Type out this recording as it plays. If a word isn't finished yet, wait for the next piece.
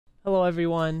Hello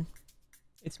everyone,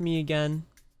 it's me again.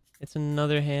 It's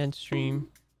another hand stream.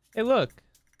 Hey look,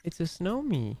 it's a snow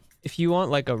me. If you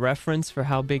want like a reference for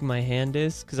how big my hand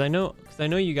is, because I know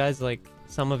you guys, like,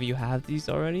 some of you have these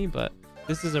already, but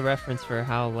this is a reference for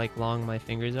how like long my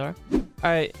fingers are. All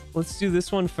right, let's do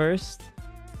this one first.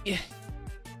 Yeah.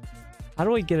 How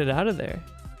do I get it out of there?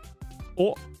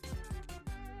 Oh,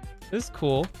 this is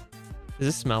cool. Does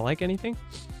this smell like anything?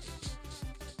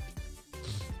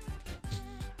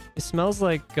 It smells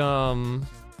like,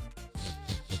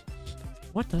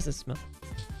 what does it smell?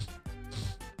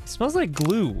 It smells like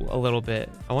glue a little bit.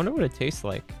 I wonder what it tastes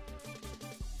like.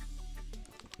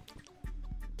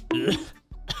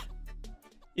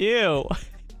 Ew.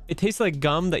 It tastes like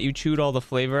gum that you chewed all the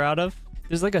flavor out of.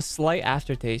 There's like a slight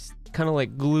aftertaste, kind of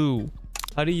like glue.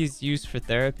 Putty is used for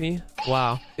therapy.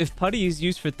 Wow. If putty is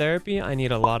used for therapy, I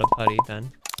need a lot of putty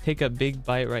then. Take a big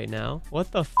bite right now.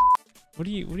 What the f? What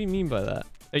do you mean by that?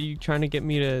 Are you trying to get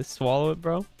me to swallow it,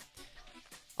 bro?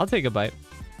 I'll take a bite.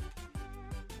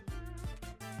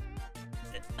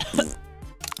 It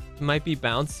might be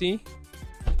bouncy.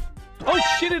 Oh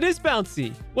shit, it is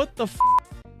bouncy. What the f?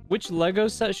 Which Lego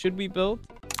set should we build?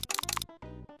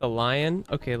 The lion?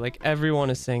 Okay, like everyone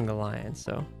is saying the lion,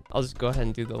 so I'll just go ahead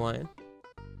and do the lion.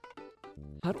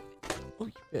 How do... Oh,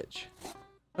 you bitch.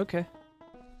 Okay.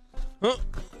 Oh.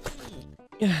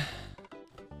 Yeah.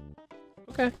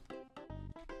 Okay.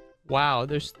 Wow,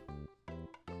 there's...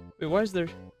 Wait, why is there...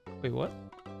 Wait, what?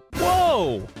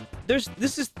 Whoa!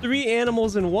 This is 3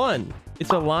 animals in one.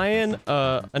 It's a lion,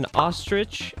 an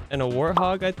ostrich, and a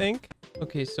warthog, I think.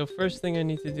 Okay, so first thing I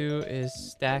need to do is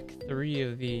stack 3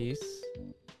 of these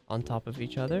on top of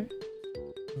each other.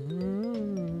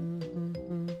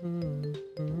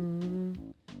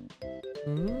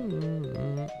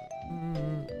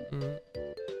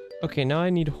 Okay, now I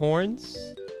need horns.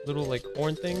 Little, like,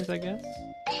 horn things, I guess.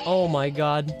 Oh my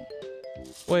god.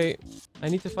 Wait, I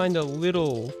need to find a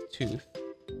little tooth.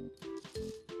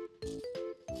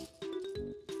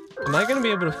 Am I gonna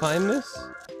be able to find this?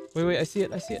 Wait, I see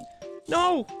it, I see it.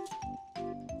 No!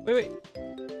 Wait.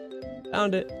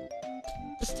 Found it.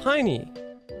 It's tiny.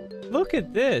 Look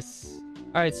at this.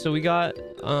 Alright, so we got,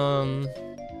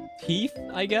 teeth,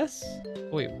 I guess?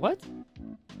 Wait, what?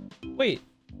 Wait.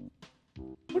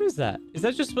 What is that? Is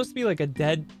that just supposed to be like a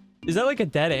dead... Is that like a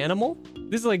dead animal?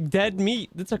 This is like dead meat.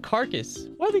 That's a carcass.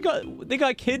 Why they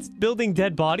got kids building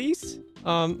dead bodies?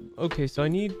 Okay, so I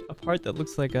need a part that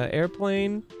looks like an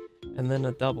airplane and then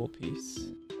a double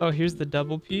piece. Oh, here's the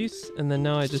double piece, and then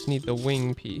now I just need the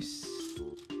wing piece.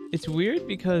 It's weird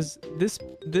because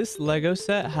this Lego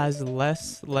set has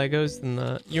less Legos than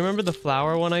the... You remember the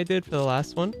flower one I did for the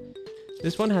last one?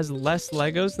 This one has less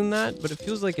Legos than that, but it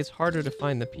feels like it's harder to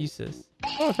find the pieces.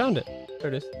 Oh, I found it.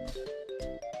 There it is.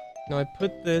 Now I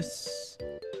put this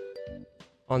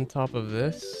on top of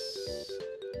this.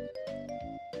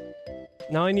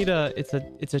 Now I need a... It's a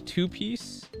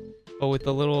 2-piece, but with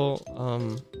a little stick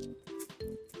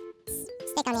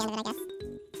on the end of it, I guess.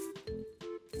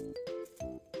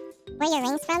 Where are your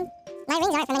rings from? My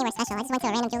rings aren't from anywhere special. I just went to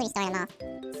a random jewelry store in the mall.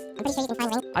 I'm pretty sure you can find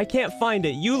rings. I can't find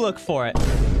it. You look for it.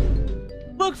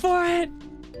 Look for it!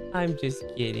 I'm just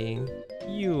kidding.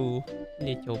 You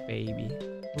little baby.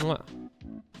 Mwah.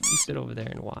 You sit over there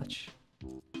and watch.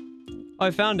 Oh,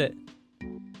 I found it.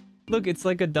 Look, it's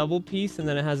like a double piece and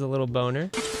then it has a little boner.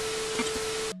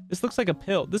 This looks like a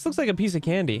pill. This looks like a piece of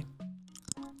candy.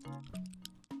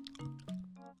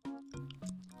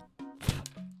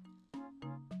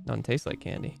 Doesn't taste like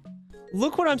candy.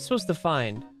 Look what I'm supposed to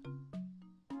find.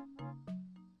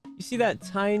 You see that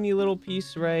tiny little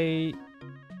piece right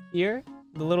here?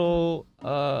 The little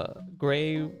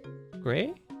gray?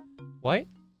 White?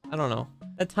 I don't know.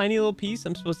 That tiny little piece,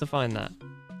 I'm supposed to find that.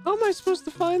 How am I supposed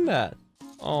to find that?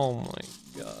 Oh my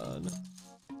god.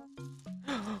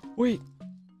 Wait.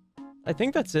 I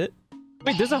think that's it.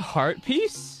 Wait, there's a heart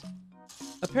piece?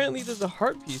 Apparently there's a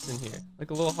heart piece in here.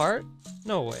 Like a little heart?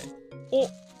 No way. Oh,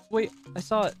 wait, I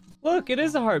saw it. Look, it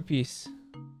is a heart piece.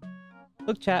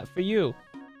 Look, chat, for you.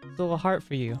 It's a little heart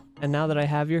for you. And now that I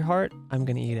have your heart, I'm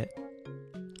gonna eat it.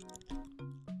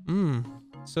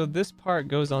 So this part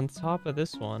goes on top of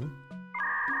this one.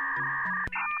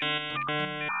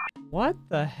 What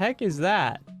the heck is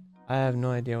that? I have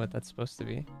no idea what that's supposed to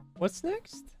be. What's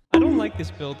next? I don't like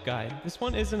this build guide. This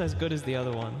one isn't as good as the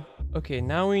other one. Okay,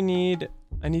 now I need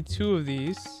 2 of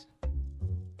these.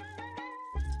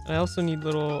 I also need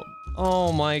little...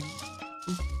 Oh my...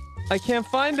 I can't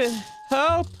find it.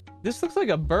 Help! This looks like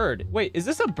a bird. Wait, is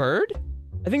this a bird?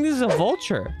 I think this is a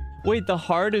vulture. Wait, the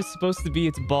heart is supposed to be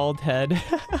its bald head.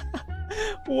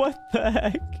 What the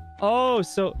heck? Oh,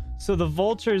 so So the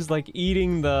vulture's like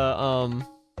eating the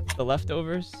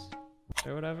leftovers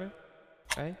or whatever,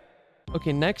 right?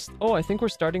 Okay, next. Oh, I think we're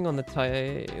starting on the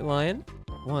tie line.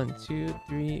 1, 2,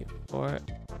 3, 4,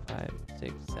 5,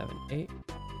 6, 7, 8.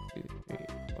 2, 3,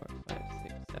 4, 5,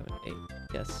 6, 7, 8.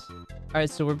 Yes. All right,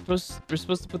 so we're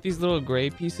supposed to put these little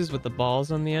gray pieces with the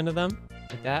balls on the end of them,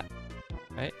 like that,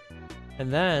 right?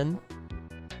 And then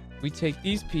we take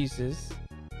these pieces,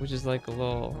 which is like a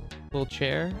little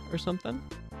chair or something.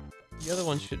 The other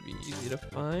one should be easy to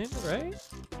find, right?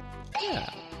 Yeah.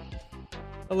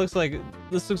 This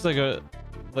looks like a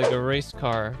race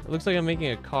car. It looks like I'm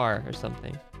making a car or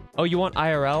something. Oh, you want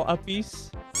IRL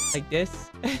uppies? Like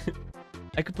this?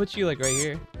 I could put you like right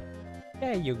here.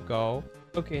 There you go.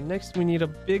 Okay, next we need a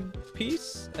big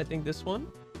piece. I think this one.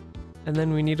 And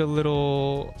then we need a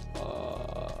little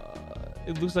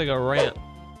it looks like a ramp.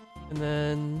 And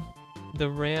then the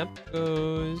ramp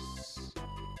goes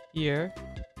here.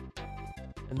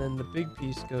 And then the big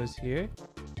piece goes here.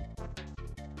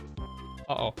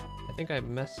 Uh-oh. I think I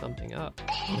messed something up.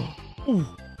 Ooh.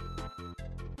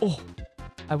 Oh.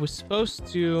 I was supposed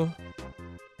to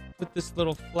put this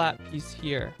little flat piece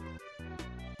here.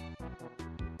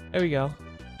 There we go.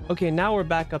 Okay, now we're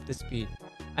back up to speed.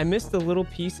 I missed the little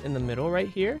piece in the middle right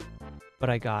here, but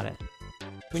I got it.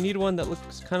 We need one that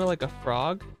looks kind of like a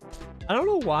frog. I don't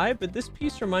know why, but this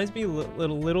piece reminds me a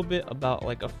little bit about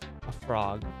like a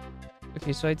frog.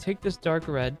 Okay, so I take this dark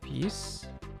red piece,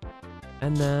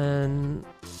 and then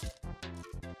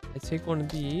I take one of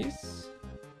these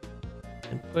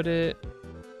and put it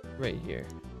right here.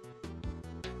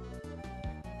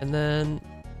 And then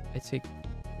I take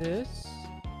this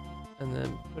and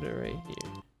then put it right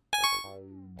here.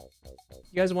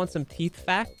 You guys want some teeth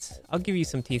facts? I'll give you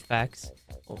some teeth facts.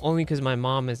 Only because my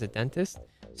mom is a dentist.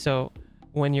 So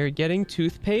when you're getting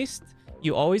toothpaste,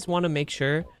 you always want to make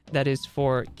sure that is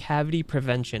for cavity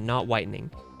prevention, not whitening.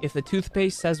 If the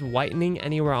toothpaste says whitening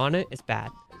anywhere on it, it's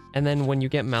bad. And then when you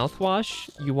get mouthwash,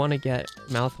 you want to get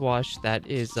mouthwash that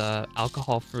is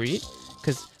alcohol-free,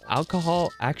 because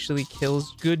alcohol actually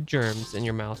kills good germs in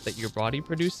your mouth that your body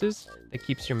produces that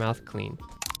keeps your mouth clean.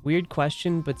 Weird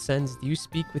question, but Senz, do you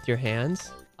speak with your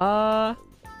hands?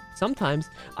 Sometimes.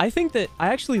 I think that I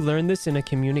actually learned this in a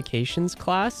communications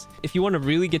class. If you want to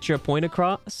really get your point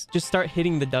across, just start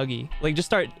hitting the Dougie. Like, just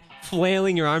start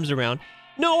flailing your arms around.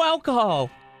 No alcohol!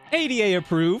 ADA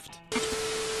approved!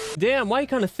 Damn, why you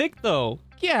kind of thick, though?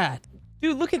 Yeah,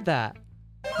 dude, look at that.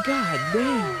 God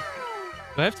damn.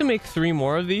 Do I have to make 3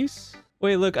 more of these?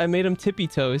 Wait, look, I made him tippy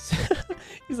toes.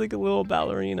 He's like a little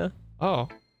ballerina. Oh.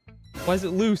 Why is it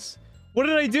loose? What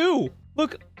did I do?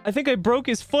 Look, I think I broke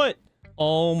his foot.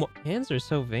 Oh, my hands are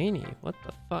so veiny. What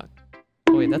the fuck?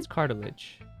 Oh, wait, that's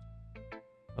cartilage.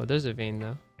 Oh, there's a vein,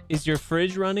 though. Is your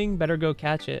fridge running? Better go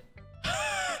catch it.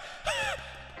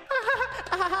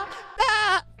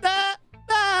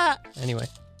 Anyway.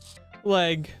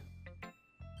 Leg.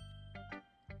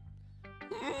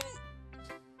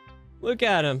 Look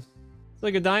at him. It's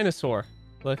like a dinosaur.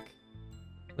 Look.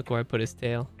 Look where I put his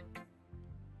tail.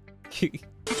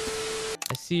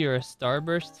 I see you're a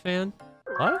Starburst fan.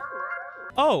 What?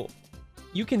 Oh,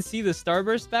 you can see the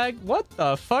Starburst bag? What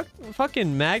the fuck?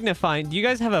 Fucking magnifying. Do you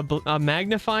guys have a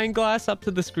magnifying glass up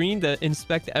to the screen to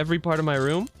inspect every part of my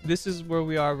room? This is where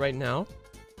we are right now.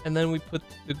 And then we put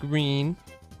the green.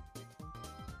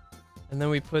 And then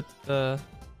we put the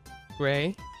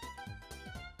gray.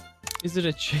 Is it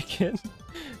a chicken?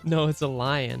 No, it's a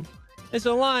lion. It's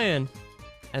a lion.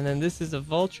 And then this is a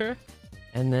vulture.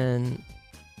 And then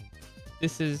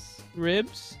this is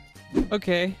ribs.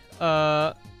 Okay.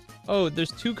 Oh,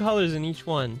 there's 2 colors in each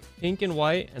one. Pink and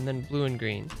white, and then blue and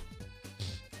green.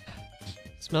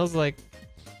 It smells like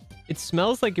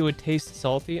it would taste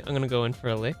salty. I'm gonna go in for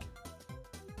a lick.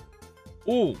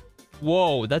 Ooh.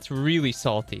 Whoa, that's really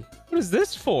salty. What is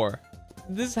this for?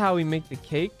 This is how we make the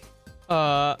cake.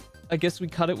 I guess we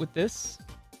cut it with this.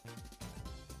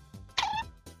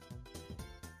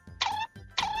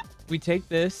 We take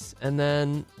this and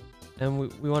then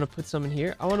we want to put some in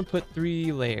here. I want to put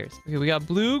 3 layers. Okay, we got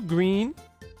blue, green,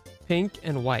 pink,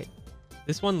 and white.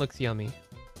 This one looks yummy.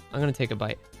 I'm gonna take a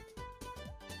bite.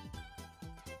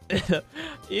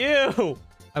 Ew!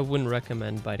 I wouldn't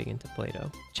recommend biting into Play-Doh.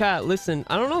 Chat, listen,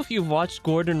 I don't know if you've watched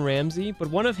Gordon Ramsay, but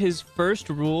one of his first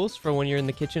rules for when you're in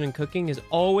the kitchen and cooking is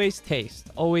always taste.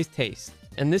 Always taste.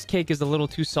 And this cake is a little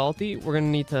too salty. We're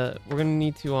gonna need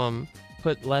to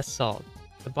put less salt.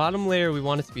 The bottom layer, we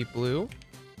want it to be blue.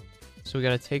 So we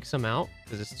gotta take some out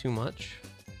because it's too much.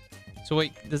 So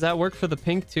wait, does that work for the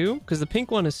pink too? Because the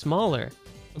pink one is smaller.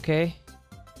 Okay.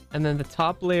 And then the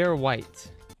top layer,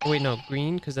 white. Oh, wait, no,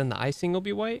 green, because then the icing will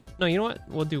be white. No, you know what?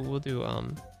 We'll do,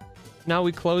 now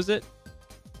we close it.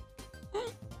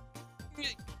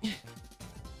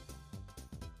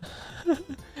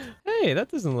 Hey, that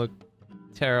doesn't look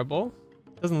terrible.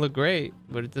 Doesn't look great,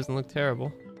 but it doesn't look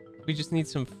terrible. We just need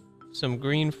some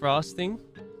green frosting.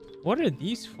 What are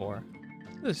these for?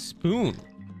 This is a spoon.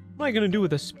 What am I gonna do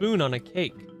with a spoon on a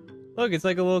cake? Look, it's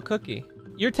like a little cookie.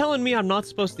 You're telling me I'm not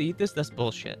supposed to eat this? That's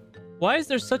bullshit. Why is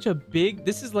there such a big...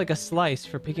 This is like a slice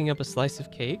for picking up a slice of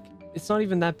cake. It's not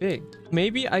even that big.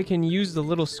 Maybe I can use the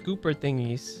little scooper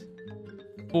thingies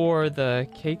for the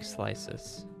cake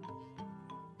slices.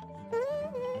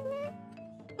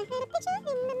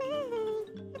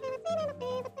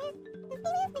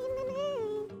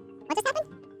 What just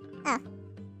happened? Oh.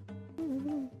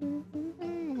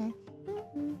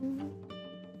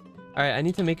 Alright, I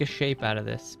need to make a shape out of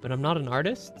this, but I'm not an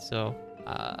artist, so...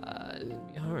 it'll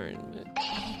be hard.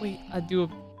 Oh, wait, I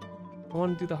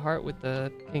want to do the heart with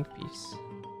the pink piece.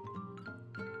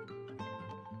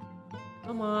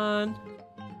 Come on.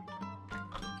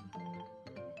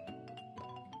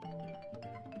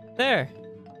 There.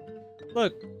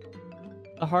 Look.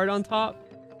 The heart on top.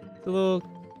 The little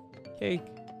cake.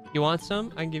 You want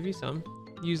some? I can give you some.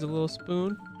 Use a little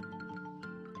spoon.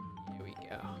 Here we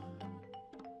go.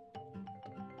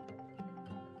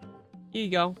 Here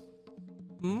you go.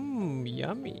 Mmm,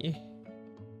 yummy.